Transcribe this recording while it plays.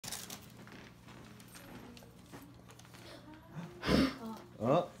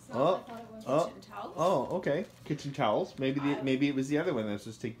okay. Kitchen towels. Maybe it was the other one that was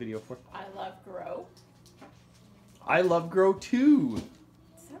just take video for. I love Grow. I love Grow too.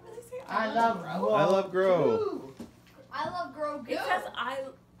 Does that really say I love Grow. I love Grow. I love Grow. It says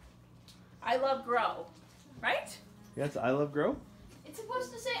I love Grow, right? Yes, I love Grow. It's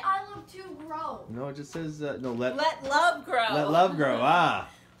supposed to say I love to grow. No, it just says no. Let love grow. Let love grow. Ah,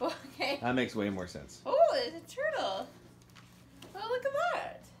 Okay. that makes way more sense. Oh, there's a turtle. Oh, look at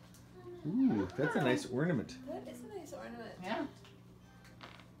that. Ooh, that's a nice ornament. That is a nice ornament. Yeah.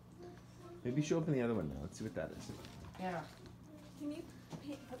 Maybe show open the other one now. Let's see what that is. Yeah. Can you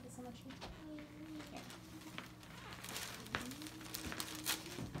put this on the tree?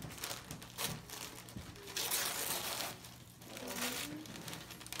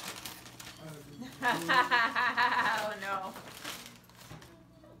 Oh no.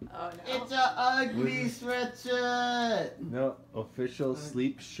 Oh no. It's a ugly sweatshirt. No, official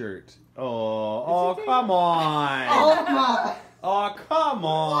sleep shirt. Oh, come on. Oh my. Oh, come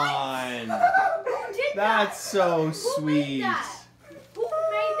on. Who did That's so Who sweet. made that? Who made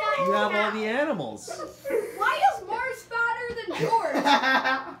that? You have all cat? the animals. Why is Mars fatter than George?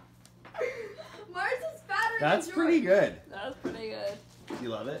 Mars is fatter That's than George. pretty good. That was pretty good. You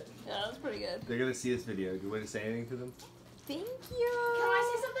love it? Yeah, that was pretty good. They're gonna see this video. Do you want to say anything to them? Thank you. Can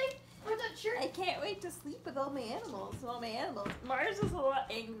I say something? For that shirt? I can't wait to sleep with all my animals. Mars is a lot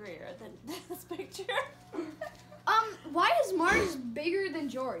angrier than this picture. Why is Mars bigger than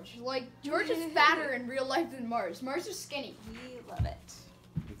George? Like, George is fatter in real life than Mars. Mars is skinny. We love it. It's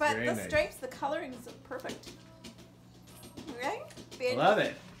But very the nice. stripes, the coloring is perfect. Right? I love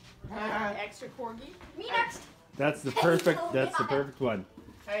it. Extra corgi. Me next. That's the perfect. That's the perfect one.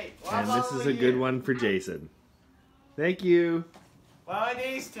 Hey, what And about this is over a good here? one for Jason. Thank you. What are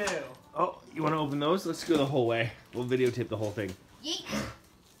these two? Oh, you want to open those? Let's go the whole way. We'll videotape the whole thing. Yeet.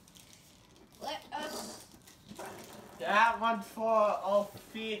 Let us. That one for all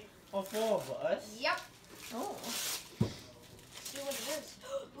four of us. Yep. Oh. See what it is.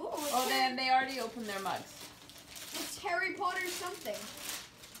 Ooh, it's, Oh, then they already opened their mugs. it's Harry Potter something.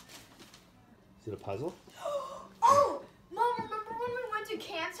 Is it a puzzle? Oh, Mom, remember when we went to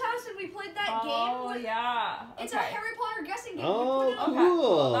Cam's house and we played that game? Oh, with- yeah. It's Okay. a Harry Potter guessing game. Oh, we put it on. Okay.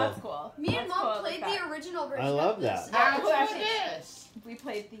 cool. That's cool. Me and That's Mom cool. I played like the that. original version. I love of this. that. Now Yeah, what actually- it is? We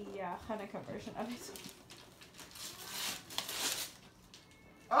played the Hanukkah version of it.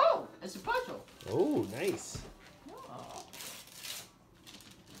 Oh, it's a puzzle. Oh, nice. Oh.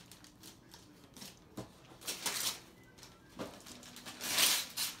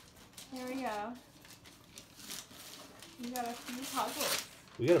 There we go. You got a few puzzles.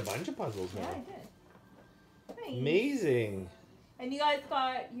 We got a bunch of puzzles Yeah, I now. did. Nice. Amazing. And you guys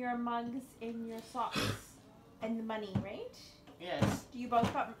got your mugs and your socks and the money, right? Yes. You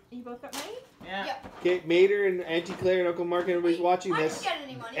both got money? Yeah. Yep. Okay, Mater and Auntie Claire and Uncle Mark and everybody's watching I this. didn't get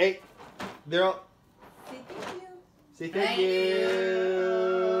any money. Hey, they're all. Say thank you. Say thank Thank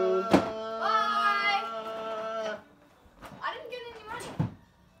you. Bye. I didn't get any money.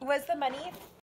 Was the money